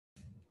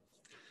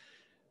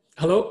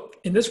Hello,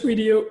 in this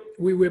video,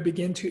 we will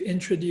begin to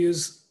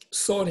introduce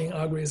sorting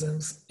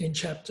algorithms in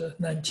chapter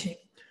 19.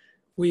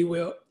 We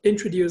will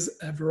introduce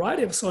a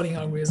variety of sorting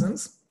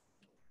algorithms.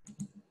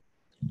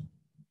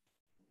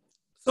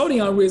 Sorting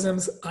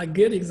algorithms are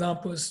good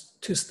examples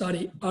to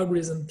study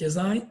algorithm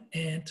design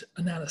and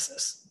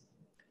analysis.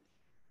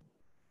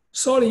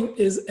 Sorting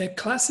is a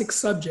classic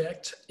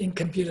subject in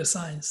computer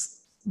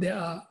science. There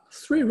are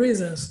three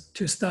reasons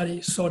to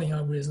study sorting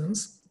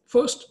algorithms.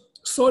 First,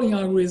 sorting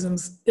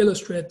algorithms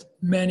illustrate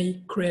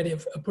many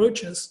creative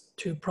approaches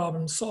to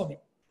problem solving.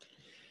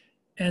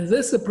 And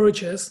these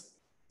approaches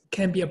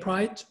can be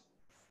applied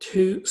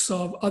to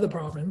solve other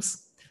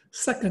problems.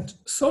 Second,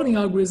 sorting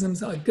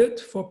algorithms are good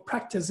for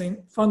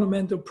practicing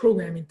fundamental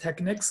programming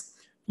techniques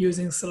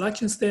using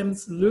selection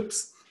statements,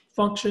 loops,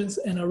 functions,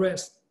 and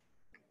arrays.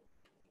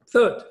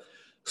 Third,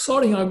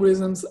 sorting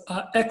algorithms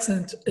are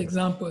excellent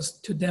examples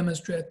to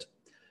demonstrate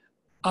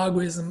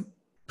algorithm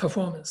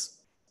performance.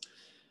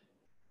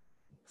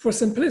 For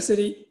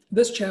simplicity,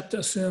 this chapter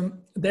assumes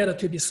data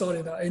to be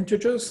sorted are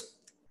integers,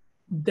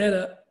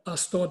 data are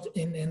stored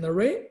in an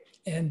array,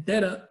 and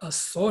data are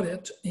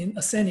sorted in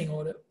ascending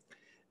order.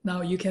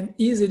 Now you can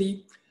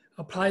easily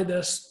apply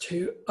this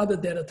to other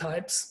data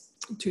types,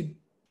 to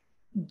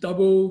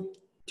double,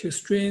 to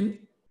string,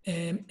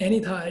 and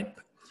any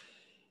type.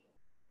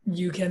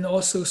 You can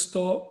also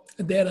store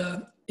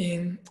data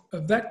in a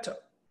vector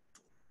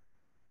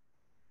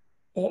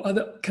or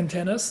other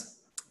containers,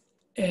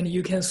 and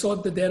you can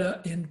sort the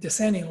data in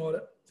descending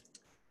order.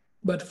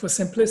 But for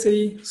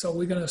simplicity, so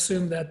we're going to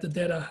assume that the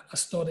data are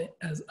stored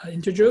as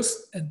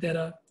integers, and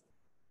data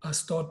are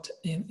stored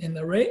in an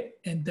array,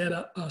 and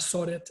data are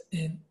sorted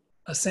in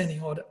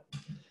ascending order.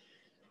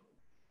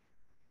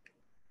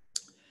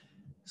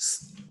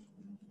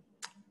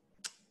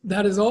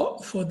 That is all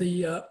for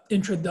the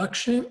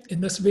introduction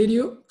in this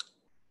video.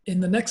 In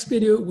the next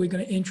video, we're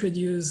going to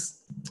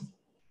introduce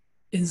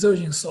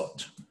insertion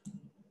sort.